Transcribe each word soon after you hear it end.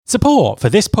Support for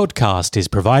this podcast is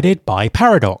provided by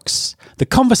Paradox, the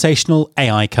conversational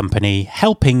AI company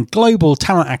helping global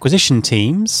talent acquisition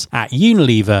teams at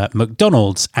Unilever,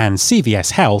 McDonald's, and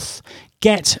CVS Health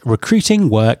get recruiting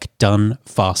work done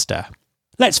faster.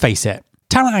 Let's face it,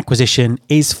 talent acquisition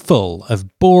is full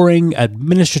of boring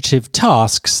administrative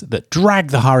tasks that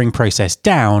drag the hiring process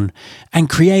down and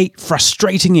create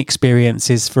frustrating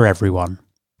experiences for everyone.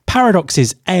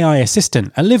 Paradox's AI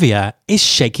assistant, Olivia, is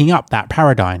shaking up that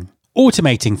paradigm,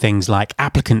 automating things like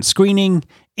applicant screening,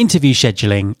 interview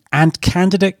scheduling, and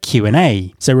candidate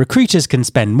Q&A, so recruiters can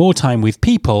spend more time with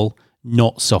people,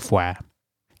 not software.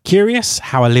 Curious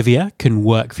how Olivia can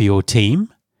work for your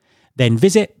team? Then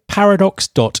visit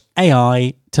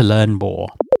paradox.ai to learn more.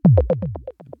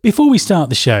 Before we start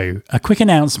the show, a quick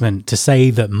announcement to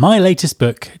say that my latest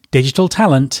book, Digital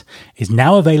Talent, is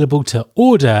now available to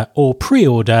order or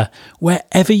pre-order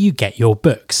wherever you get your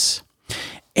books.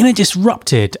 In a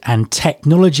disrupted and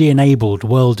technology-enabled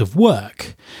world of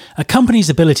work, a company's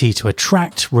ability to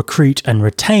attract, recruit, and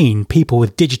retain people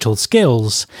with digital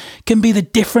skills can be the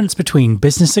difference between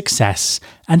business success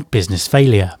and business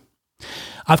failure.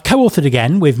 I've co-authored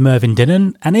again with Mervyn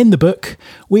Dinnan, and in the book,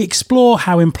 we explore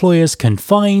how employers can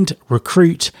find,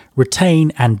 recruit,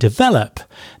 retain, and develop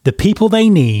the people they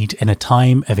need in a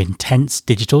time of intense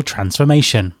digital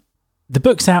transformation. The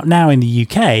book's out now in the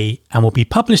UK and will be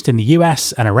published in the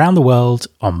US and around the world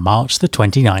on March the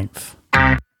 29th.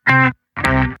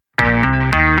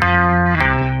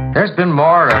 There's been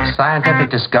more of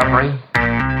scientific discovery,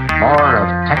 more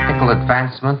of technical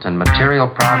advancement and material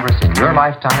progress in your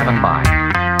lifetime and mine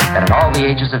than in all the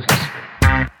ages of history.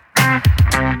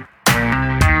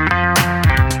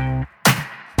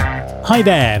 Hi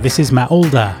there, this is Matt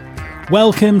Alder.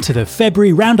 Welcome to the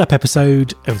February Roundup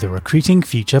episode of the Recruiting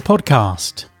Future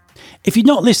podcast. If you've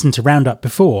not listened to Roundup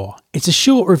before, it's a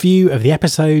short review of the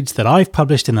episodes that I've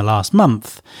published in the last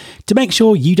month to make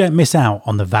sure you don't miss out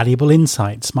on the valuable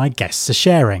insights my guests are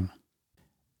sharing.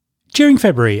 During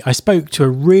February, I spoke to a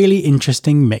really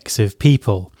interesting mix of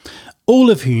people, all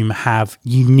of whom have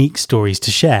unique stories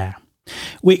to share.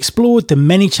 We explored the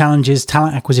many challenges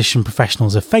talent acquisition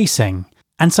professionals are facing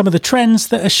and some of the trends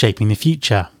that are shaping the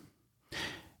future.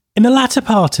 In the latter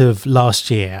part of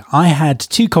last year, I had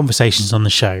two conversations on the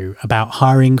show about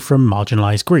hiring from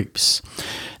marginalised groups.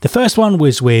 The first one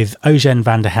was with Eugen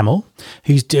van der Hemel,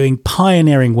 who's doing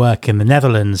pioneering work in the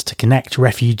Netherlands to connect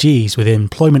refugees with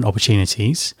employment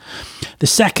opportunities. The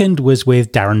second was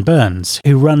with Darren Burns,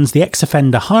 who runs the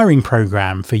ex-offender hiring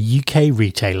programme for UK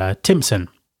retailer Timpson.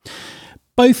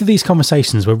 Both of these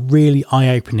conversations were really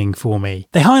eye-opening for me.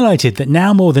 They highlighted that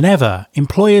now more than ever,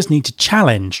 employers need to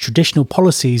challenge traditional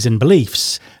policies and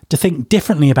beliefs to think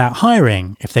differently about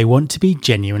hiring if they want to be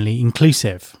genuinely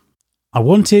inclusive. I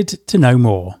wanted to know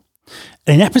more.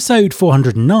 In episode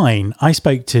 409, I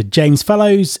spoke to James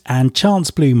Fellows and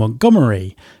Chance Blue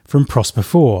Montgomery from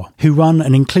Prosper4, who run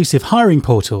an inclusive hiring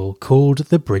portal called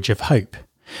The Bridge of Hope.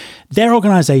 Their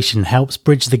organisation helps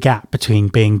bridge the gap between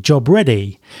being job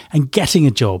ready and getting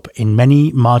a job in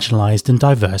many marginalised and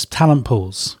diverse talent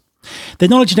pools. Their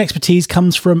knowledge and expertise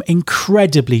comes from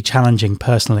incredibly challenging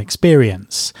personal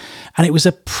experience, and it was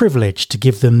a privilege to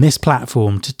give them this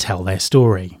platform to tell their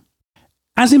story.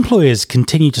 As employers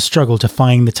continue to struggle to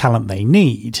find the talent they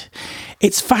need,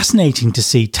 it's fascinating to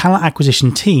see talent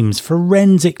acquisition teams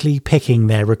forensically picking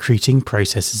their recruiting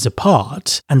processes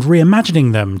apart and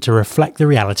reimagining them to reflect the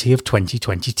reality of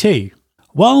 2022.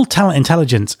 While talent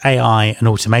intelligence, AI, and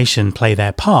automation play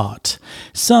their part,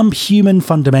 some human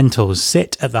fundamentals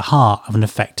sit at the heart of an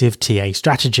effective TA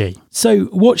strategy. So,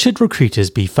 what should recruiters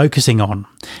be focusing on?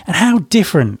 And how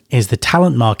different is the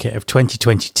talent market of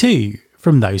 2022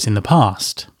 from those in the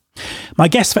past? My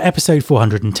guest for episode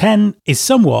 410 is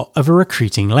somewhat of a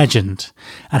recruiting legend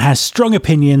and has strong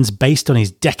opinions based on his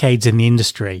decades in the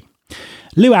industry.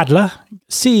 Lou Adler,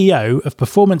 CEO of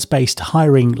performance-based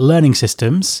hiring learning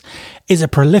systems, is a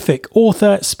prolific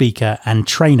author, speaker, and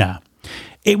trainer.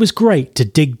 It was great to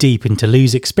dig deep into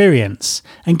Lou's experience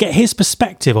and get his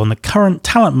perspective on the current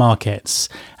talent markets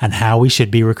and how we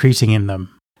should be recruiting in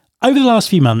them. Over the last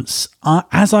few months,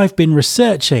 as I've been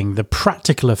researching the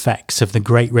practical effects of the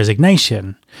Great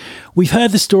Resignation, we've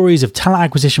heard the stories of talent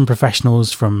acquisition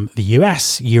professionals from the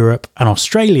US, Europe, and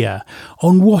Australia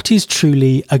on what is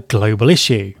truly a global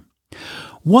issue.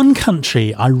 One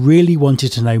country I really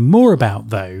wanted to know more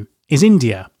about, though, is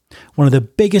India, one of the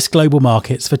biggest global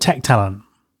markets for tech talent.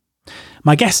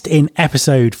 My guest in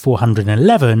episode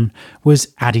 411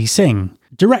 was Adi Singh,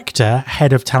 Director,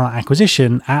 Head of Talent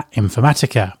Acquisition at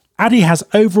Informatica. Adi has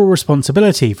overall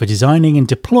responsibility for designing and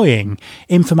deploying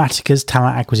Informatica's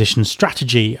talent acquisition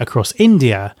strategy across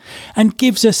India and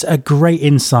gives us a great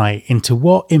insight into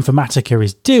what Informatica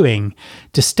is doing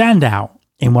to stand out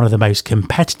in one of the most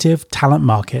competitive talent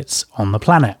markets on the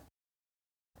planet.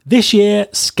 This year,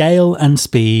 scale and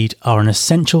speed are an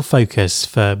essential focus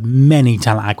for many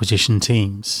talent acquisition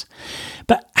teams.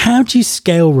 But how do you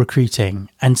scale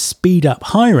recruiting and speed up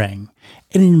hiring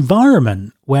in an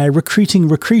environment where recruiting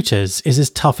recruiters is as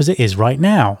tough as it is right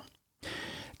now?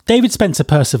 David Spencer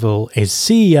Percival is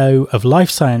CEO of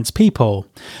Life Science People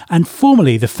and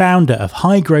formerly the founder of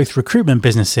high-growth recruitment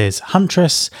businesses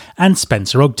Huntress and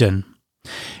Spencer Ogden.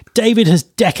 David has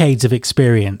decades of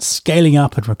experience scaling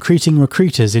up and recruiting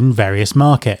recruiters in various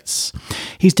markets.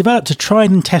 He's developed a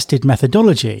tried and tested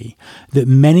methodology that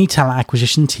many talent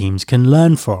acquisition teams can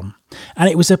learn from, and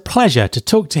it was a pleasure to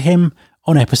talk to him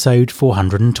on episode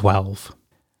 412.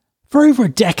 For over a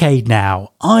decade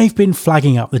now, I've been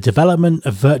flagging up the development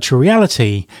of virtual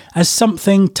reality as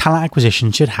something talent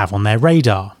acquisition should have on their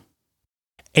radar.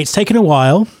 It's taken a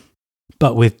while,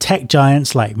 but with tech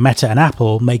giants like Meta and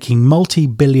Apple making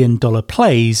multi-billion-dollar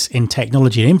plays in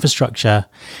technology and infrastructure,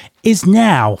 is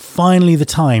now finally the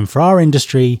time for our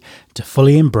industry to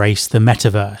fully embrace the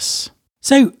metaverse.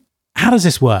 So, how does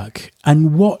this work,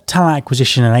 and what talent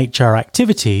acquisition and HR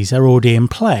activities are already in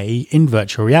play in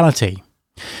virtual reality?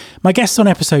 My guests on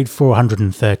episode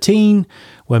 413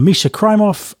 were Misha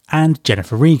Krymov and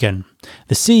Jennifer Regan,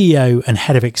 the CEO and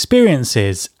Head of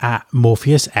Experiences at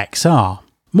Morpheus XR.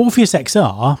 Morpheus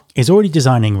XR is already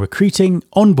designing recruiting,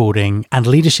 onboarding, and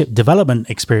leadership development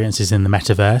experiences in the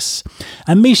metaverse,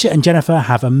 and Misha and Jennifer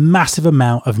have a massive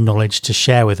amount of knowledge to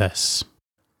share with us.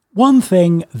 One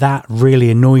thing that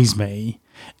really annoys me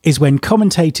is when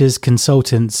commentators,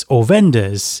 consultants, or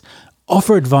vendors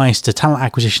offer advice to talent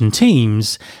acquisition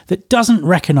teams that doesn't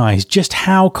recognise just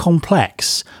how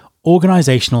complex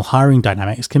organisational hiring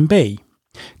dynamics can be.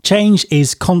 Change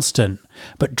is constant,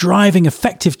 but driving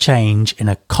effective change in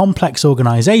a complex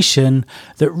organisation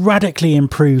that radically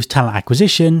improves talent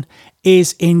acquisition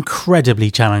is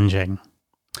incredibly challenging.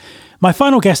 My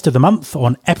final guest of the month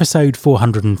on episode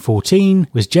 414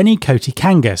 was Jenny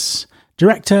Cote-Kangas,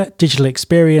 Director Digital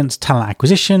Experience Talent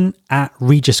Acquisition at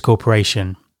Regis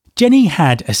Corporation. Jenny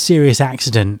had a serious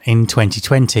accident in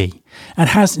 2020 and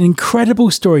has an incredible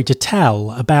story to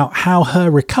tell about how her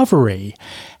recovery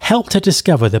helped her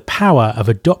discover the power of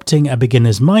adopting a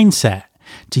beginner's mindset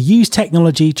to use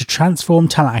technology to transform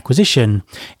talent acquisition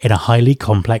in a highly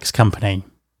complex company.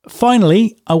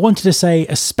 Finally, I wanted to say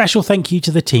a special thank you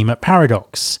to the team at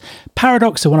Paradox.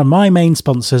 Paradox are one of my main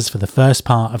sponsors for the first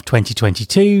part of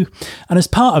 2022, and as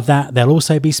part of that, they'll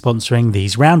also be sponsoring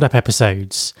these Roundup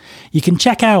episodes. You can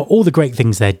check out all the great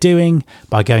things they're doing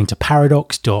by going to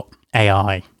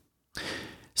paradox.ai.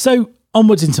 So,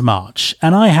 onwards into March,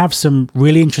 and I have some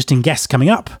really interesting guests coming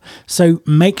up, so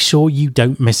make sure you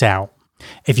don't miss out.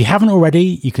 If you haven't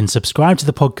already, you can subscribe to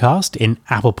the podcast in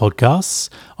Apple Podcasts,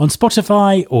 on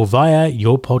Spotify, or via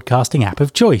your podcasting app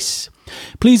of choice.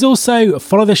 Please also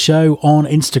follow the show on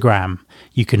Instagram.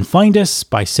 You can find us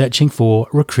by searching for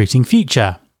Recruiting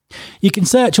Future. You can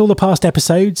search all the past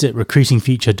episodes at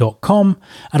recruitingfuture.com,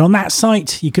 and on that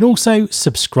site you can also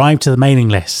subscribe to the mailing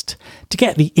list to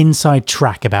get the inside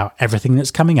track about everything that's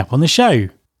coming up on the show.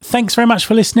 Thanks very much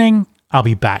for listening. I'll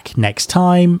be back next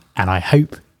time, and I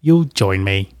hope you'll join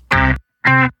me. This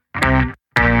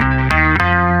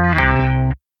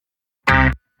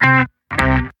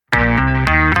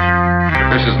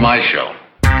is my show.